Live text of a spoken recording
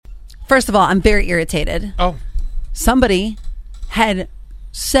First of all, I'm very irritated. Oh. Somebody had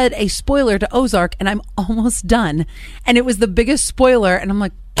said a spoiler to Ozark, and I'm almost done. And it was the biggest spoiler, and I'm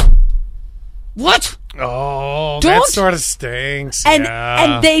like, what? Oh, that Don't. sort of stinks.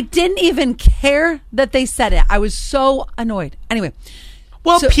 And they didn't even care that they said it. I was so annoyed. Anyway.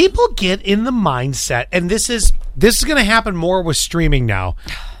 Well, people get in the mindset, and this is going to happen more with streaming now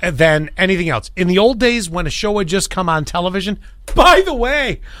than anything else. In the old days, when a show had just come on television, by the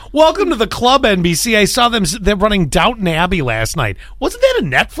way, welcome to the club, NBC. I saw they're running Downton Abbey last night. Wasn't that a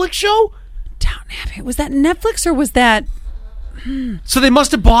Netflix show? Downton Abbey. Was that Netflix or was that... So they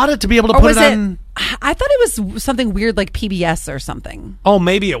must have bought it to be able to put it on... I thought it was something weird like PBS or something. Oh,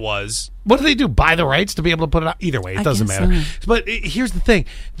 maybe it was. What do they do? Buy the rights to be able to put it on? Either way, it doesn't matter. So. But here's the thing.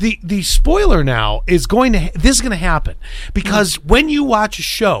 The spoiler now is this is going to happen. Because when you watch a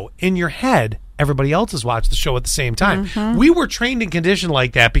show in your head, everybody else has watched the show at the same time. Mm-hmm. We were trained and conditioned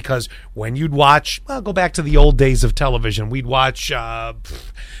like that because when you'd watch... Well, go back to the old days of television. We'd watch...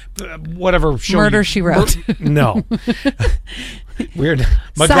 whatever show Murder, She Wrote. No. Weird.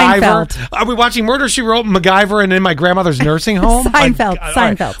 MacGyver. Seinfeld. Are we watching Murder, She Wrote, MacGyver, and In My Grandmother's Nursing Home? Seinfeld.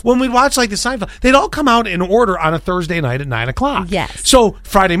 Seinfeld. Right. When we watch like the Seinfeld, they'd all come out in order on a Thursday night at 9 o'clock. Yes. So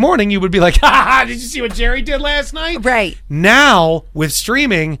Friday morning, you would be like, did you see what Jerry did last night? Right. Now, with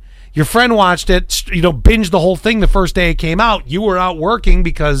streaming... Your friend watched it, binged the whole thing the first day it came out. You were out working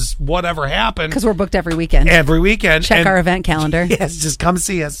because whatever happened. Because we're booked every weekend. Check our event calendar. Yes, just come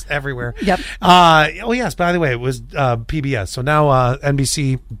see us everywhere. Yep. Yes, by the way, it was PBS. So now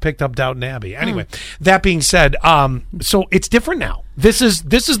NBC picked up Downton Abbey. Anyway, that being said, so it's different now. This is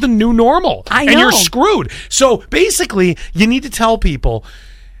the new normal. I know. And you're screwed. So basically, you need to tell people...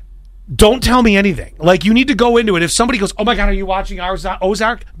 Don't tell me anything. Like, you need to go into it. If somebody goes, oh my God, are you watching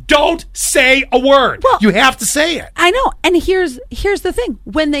Ozark? Don't say a word. Well, you have to say it. I know. And here's the thing.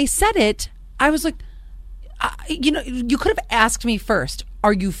 When they said it, I was like, you could have asked me first,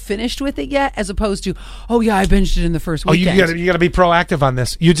 are you finished with it yet? As opposed to, oh yeah, I binged it in the first weekend. Oh, you got to be proactive on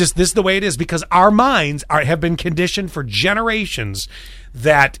this. This is the way it is because our minds have been conditioned for generations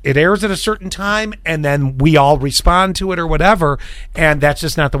that it airs at a certain time and then we all respond to it or whatever, and that's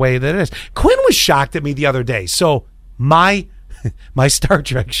just not the way that it is. Quinn was shocked at me the other day. So my Star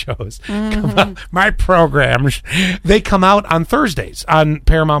Trek shows, come out, my programs, they come out on Thursdays on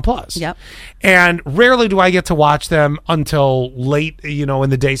Paramount Plus. Yep. And rarely do I get to watch them until late, in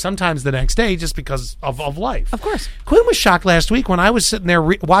the day, sometimes the next day, just because of life. Of course. Quinn was shocked last week when I was sitting there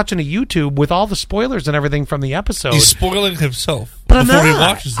watching a YouTube with all the spoilers and everything from the episode. He's spoiling himself before he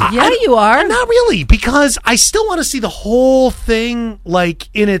watches it. Yeah, you are. Not really, because I still want to see the whole thing, like,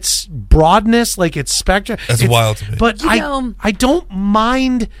 in its broadness, like its spectrum. That's wild to me. But I don't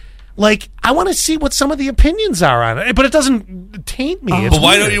mind... Like, I want to see what some of the opinions are on it, but it doesn't taint me. But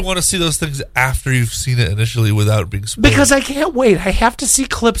why don't you want to see those things after you've seen it initially without being spoiled? Because I can't wait. I have to see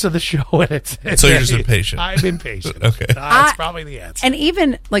clips of the show. And so you're just impatient. I'm impatient. Okay. That's probably the answer. And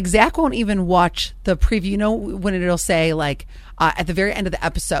even, like, Zach won't even watch the preview. When it'll say, like, at the very end of the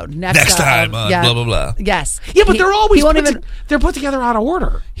episode, next time, blah, blah, blah. Yes. Yeah, but they're always they're put together out of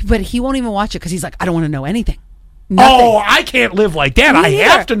order. But he won't even watch it because he's like, I don't want to know anything. Nothing. Oh, I can't live like that. I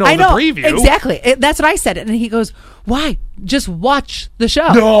have to know the preview. Exactly. That's what I said. And he goes, why? Just watch the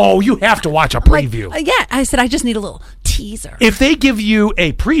show. No, you have to watch a preview. Like, yeah. I said, I just need a little teaser. If they give you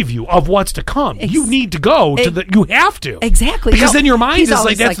a preview of what's to come, you need to go to you have to. Exactly. Because then your mind is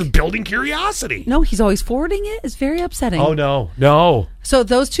like, that's the building curiosity. No, he's always forwarding it. It's very upsetting. Oh, no. So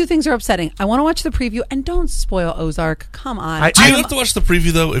those two things are upsetting. I want to watch the preview, and don't spoil Ozark. Come on. Do you have to watch the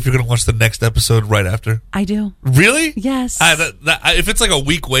preview, though, if you're going to watch the next episode right after? I do. Really? Yes. If it's like a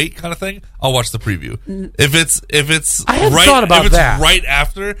week wait kind of thing, I'll watch the preview. If it's I hadn't thought about that. Right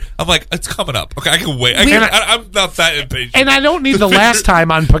after, I'm like, it's coming up. Okay, I can wait. I'm not that impatient. And I don't need the last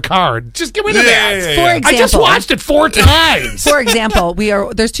time on Picard. Just get rid of that. For example, I just watched it 4 times. For example,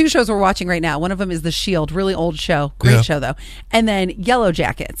 there's 2 shows we're watching right now. One of them is The Shield, really old show, great show though. And then Yellow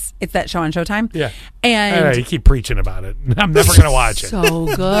Jackets. It's that show on Showtime. Yeah. And you keep preaching about it. I'm never going to watch it. So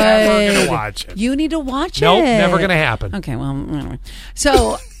good. Never going to watch it. You need to watch it. Nope, never going to happen. Okay, well, anyway.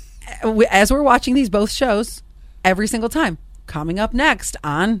 So as we're watching these both shows, every single time, coming up next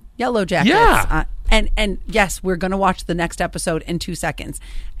on Yellow Jackets. Yeah. And yes, we're going to watch the next episode in 2 seconds.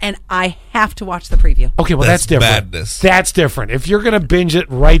 And I have to watch the preview. Okay, well, that's different. Madness. That's different. If you're going to binge it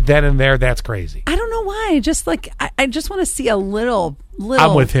right then and there, that's crazy. I don't know why. Just like, I just want to see a little.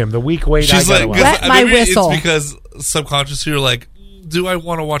 I'm with him. The week wait, She's I like, wet my whistle. It's because subconsciously you're like, do I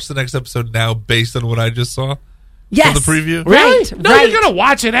want to watch the next episode now based on what I just saw? Yes. For the preview? Really? Right, No, right. you're gonna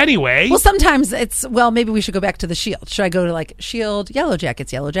watch it anyway. Well, sometimes it's, maybe we should go back to the Shield. Should I go to like Shield, Yellow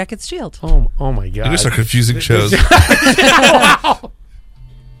Jackets, Shield? oh my god! You guys are confusing shows. Wow.